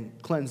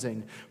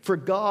cleansing, for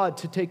God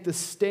to take the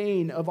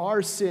stain of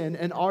our sin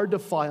and our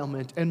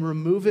defilement and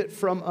remove it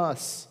from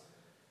us.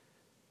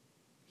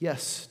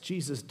 Yes,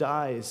 Jesus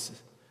dies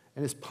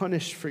and is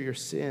punished for your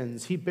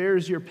sins. He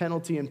bears your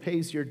penalty and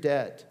pays your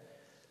debt.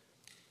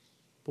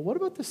 But what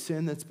about the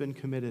sin that's been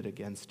committed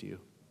against you?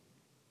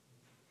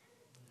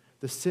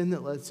 The sin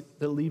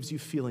that leaves you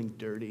feeling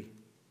dirty,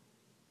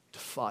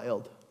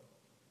 defiled,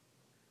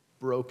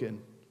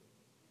 broken,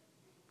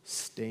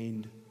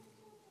 stained.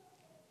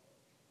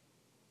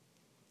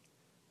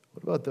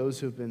 What about those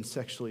who have been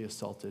sexually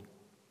assaulted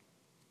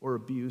or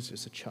abused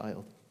as a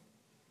child?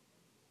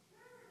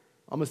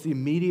 Almost the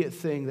immediate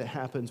thing that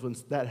happens when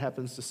that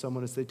happens to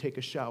someone is they take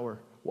a shower.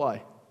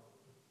 Why?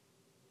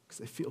 Because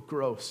they feel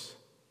gross.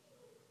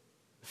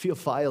 They feel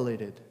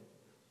violated.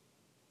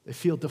 They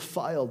feel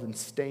defiled and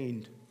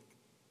stained.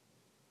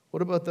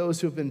 What about those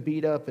who have been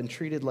beat up and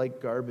treated like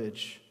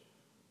garbage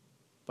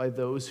by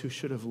those who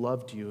should have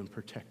loved you and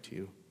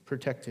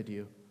protected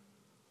you?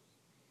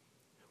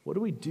 What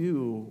do we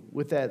do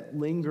with that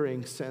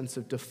lingering sense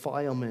of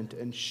defilement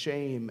and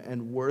shame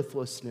and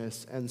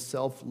worthlessness and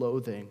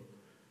self-loathing?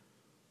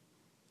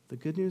 The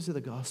good news of the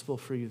gospel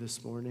for you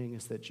this morning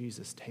is that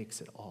Jesus takes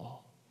it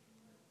all.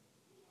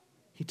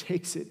 He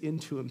takes it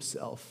into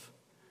himself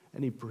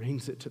and he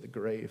brings it to the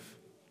grave.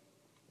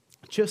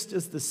 Just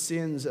as the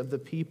sins of the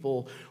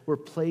people were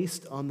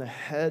placed on the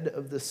head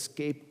of the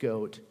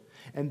scapegoat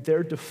and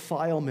their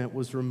defilement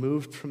was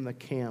removed from the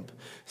camp,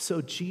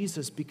 so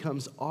Jesus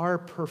becomes our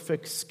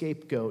perfect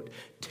scapegoat,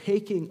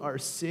 taking our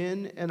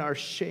sin and our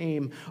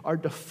shame, our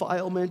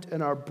defilement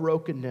and our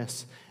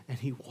brokenness, and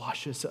he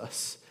washes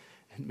us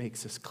and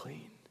makes us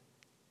clean.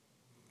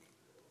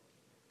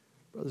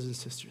 Brothers and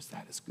sisters,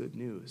 that is good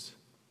news.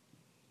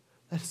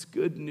 That is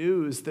good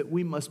news that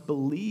we must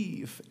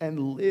believe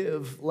and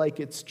live like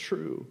it's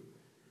true.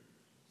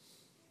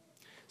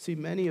 See,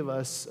 many of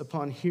us,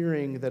 upon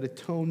hearing that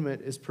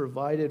atonement is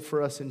provided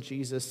for us in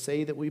Jesus,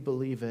 say that we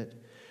believe it,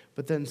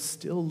 but then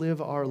still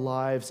live our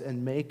lives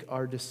and make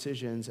our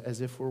decisions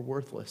as if we're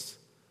worthless,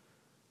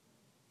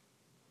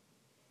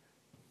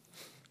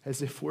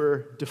 as if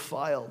we're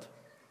defiled,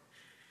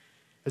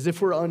 as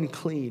if we're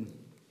unclean,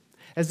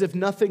 as if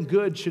nothing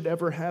good should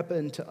ever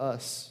happen to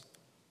us.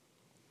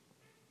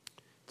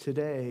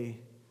 Today,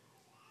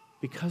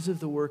 because of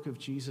the work of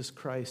Jesus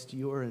Christ,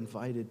 you are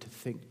invited to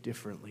think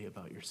differently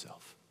about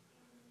yourself.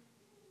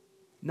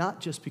 Not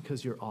just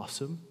because you're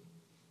awesome,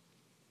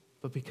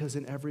 but because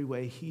in every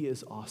way he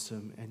is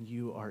awesome and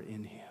you are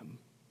in him.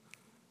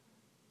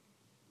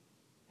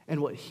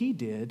 And what he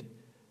did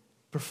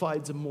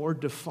provides a more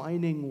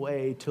defining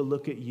way to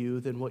look at you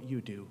than what you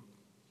do.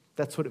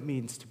 That's what it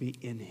means to be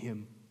in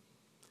him.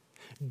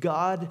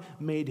 God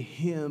made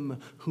him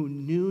who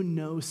knew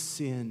no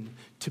sin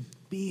to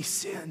be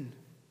sin,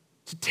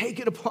 to take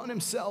it upon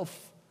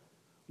himself.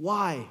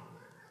 Why?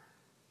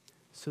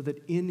 So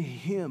that in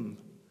him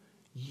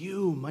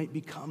you might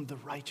become the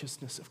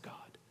righteousness of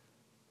God.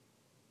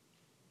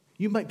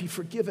 You might be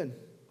forgiven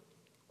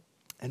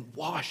and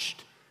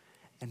washed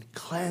and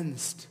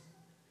cleansed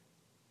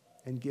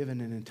and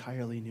given an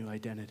entirely new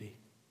identity,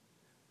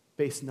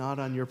 based not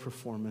on your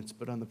performance,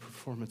 but on the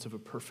performance of a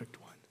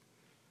perfect one.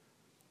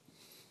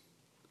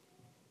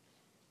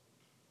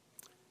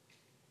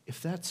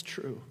 If that's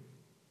true,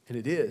 and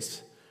it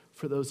is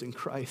for those in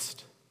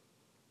Christ,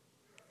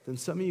 then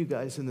some of you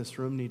guys in this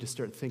room need to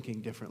start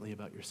thinking differently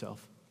about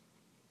yourself.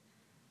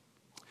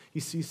 You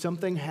see,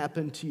 something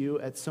happened to you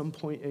at some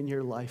point in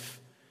your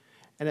life,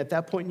 and at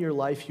that point in your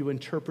life, you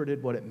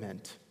interpreted what it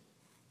meant.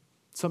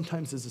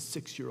 Sometimes as a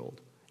 6-year-old,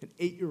 an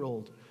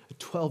 8-year-old, a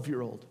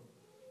 12-year-old.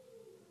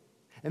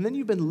 And then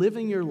you've been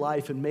living your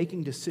life and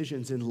making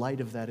decisions in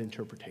light of that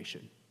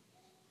interpretation.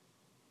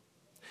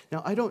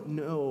 Now, I don't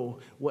know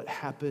what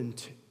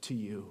happened to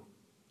you.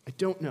 I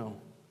don't know.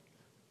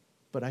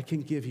 But I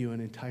can give you an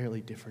entirely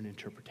different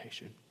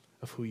interpretation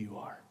of who you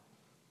are.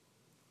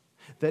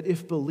 That,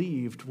 if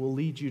believed, will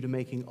lead you to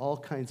making all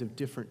kinds of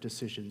different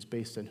decisions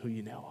based on who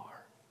you now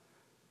are.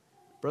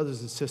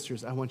 Brothers and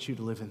sisters, I want you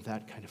to live in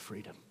that kind of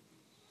freedom.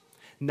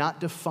 Not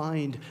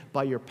defined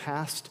by your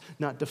past,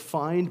 not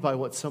defined by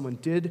what someone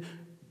did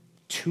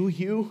to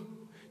you,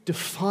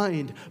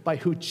 defined by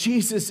who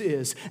Jesus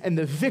is and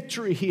the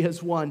victory he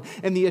has won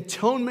and the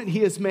atonement he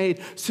has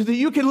made so that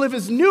you can live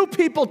as new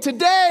people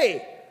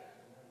today.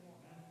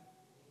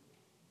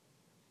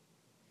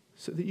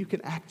 So that you can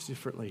act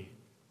differently,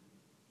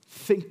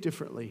 think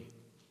differently,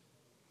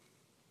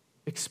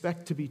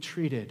 expect to be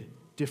treated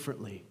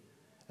differently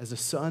as a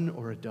son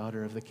or a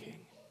daughter of the King.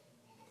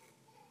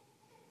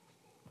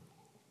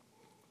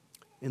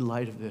 In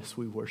light of this,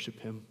 we worship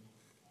him,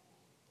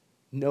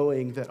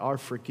 knowing that our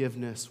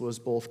forgiveness was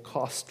both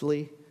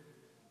costly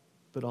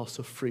but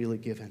also freely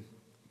given,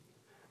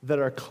 that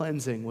our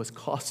cleansing was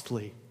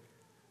costly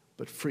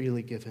but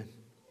freely given.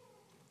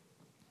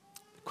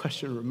 The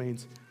question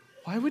remains,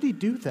 why would he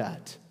do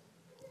that?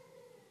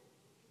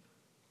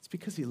 It's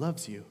because he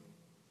loves you,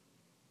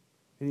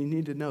 and you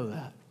need to know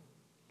that.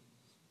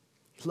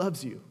 He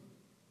loves you,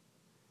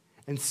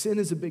 and sin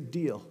is a big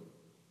deal.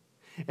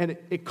 And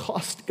it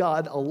cost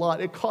God a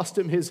lot. It cost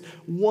him his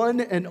one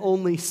and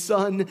only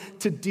son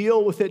to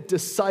deal with it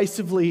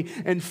decisively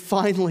and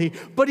finally.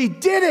 But he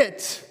did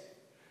it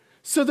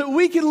so that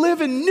we can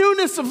live in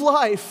newness of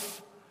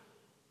life.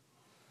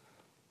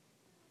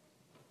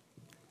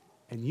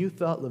 And you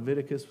thought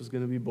Leviticus was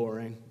going to be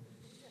boring.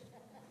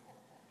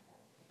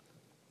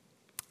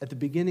 At the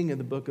beginning of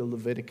the book of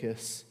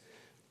Leviticus,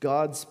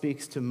 God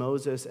speaks to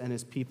Moses and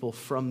his people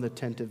from the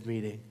tent of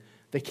meeting.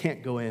 They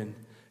can't go in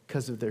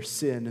because of their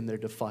sin and their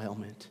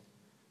defilement.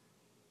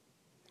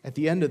 At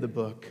the end of the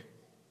book,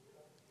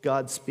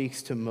 God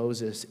speaks to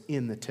Moses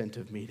in the tent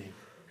of meeting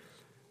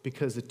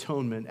because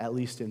atonement, at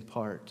least in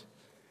part,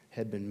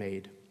 had been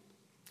made.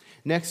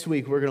 Next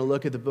week, we're going to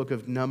look at the book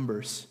of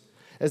Numbers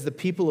as the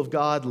people of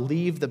God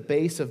leave the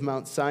base of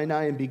Mount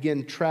Sinai and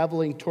begin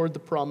traveling toward the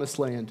promised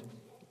land,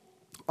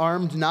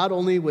 armed not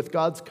only with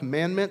God's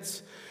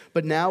commandments,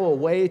 but now a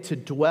way to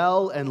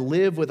dwell and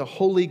live with a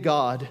holy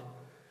God.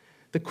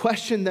 The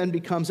question then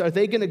becomes, are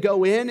they going to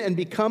go in and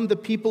become the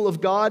people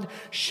of God,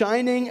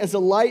 shining as a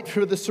light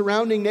for the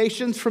surrounding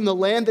nations from the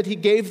land that he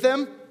gave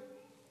them?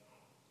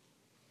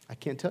 I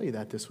can't tell you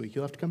that this week.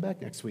 You'll have to come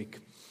back next week.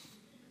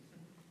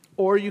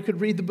 Or you could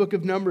read the book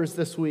of Numbers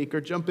this week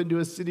or jump into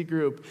a city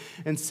group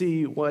and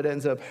see what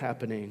ends up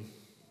happening.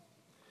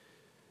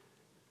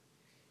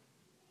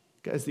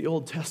 Guys, the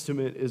Old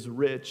Testament is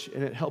rich,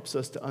 and it helps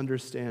us to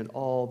understand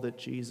all that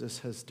Jesus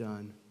has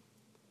done.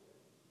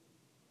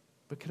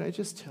 But can I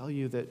just tell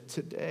you that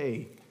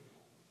today,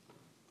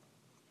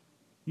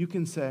 you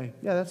can say,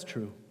 yeah, that's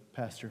true,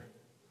 Pastor,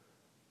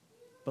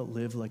 but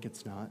live like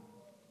it's not.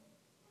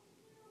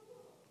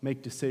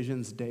 Make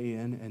decisions day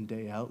in and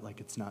day out like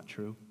it's not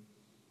true.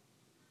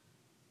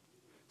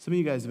 Some of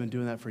you guys have been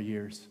doing that for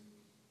years.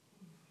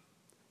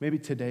 Maybe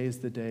today is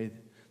the day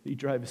that you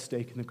drive a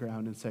stake in the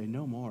ground and say,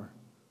 no more.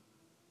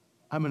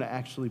 I'm going to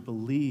actually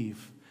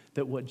believe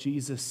that what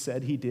Jesus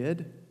said he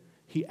did,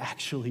 he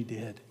actually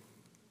did.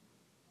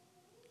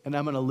 And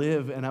I'm going to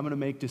live and I'm going to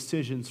make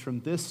decisions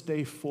from this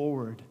day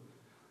forward,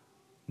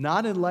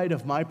 not in light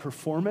of my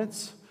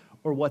performance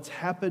or what's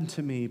happened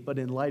to me, but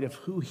in light of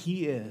who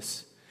he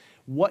is,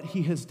 what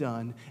he has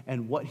done,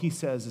 and what he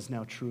says is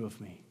now true of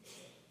me.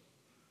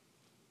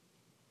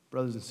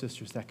 Brothers and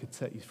sisters, that could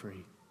set you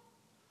free.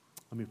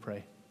 Let me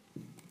pray.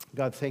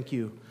 God, thank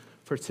you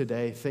for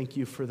today. Thank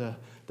you for the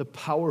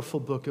powerful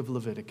book of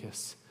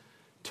Leviticus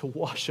to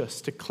wash us,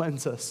 to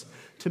cleanse us,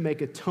 to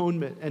make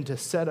atonement, and to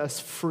set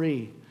us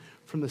free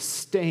from the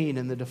stain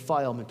and the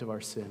defilement of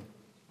our sin.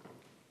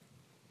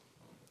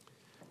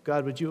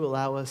 God, would you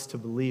allow us to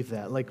believe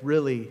that, like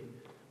really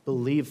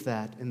believe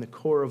that in the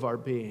core of our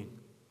being,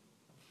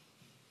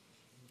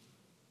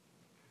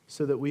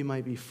 so that we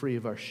might be free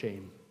of our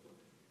shame,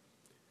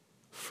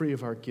 free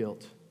of our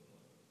guilt,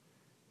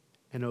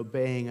 and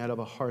obeying out of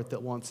a heart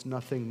that wants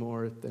nothing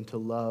more than to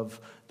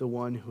love the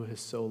one who has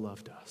so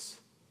loved us.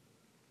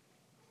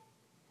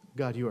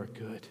 God, you are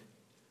good,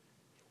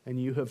 and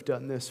you have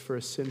done this for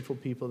a sinful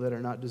people that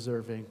are not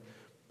deserving,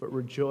 but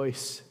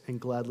rejoice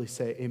and gladly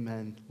say,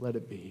 amen, let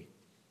it be.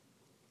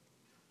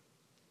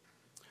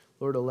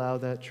 Lord, allow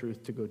that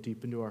truth to go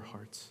deep into our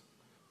hearts.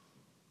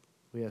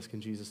 We ask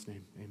in Jesus'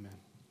 name, amen.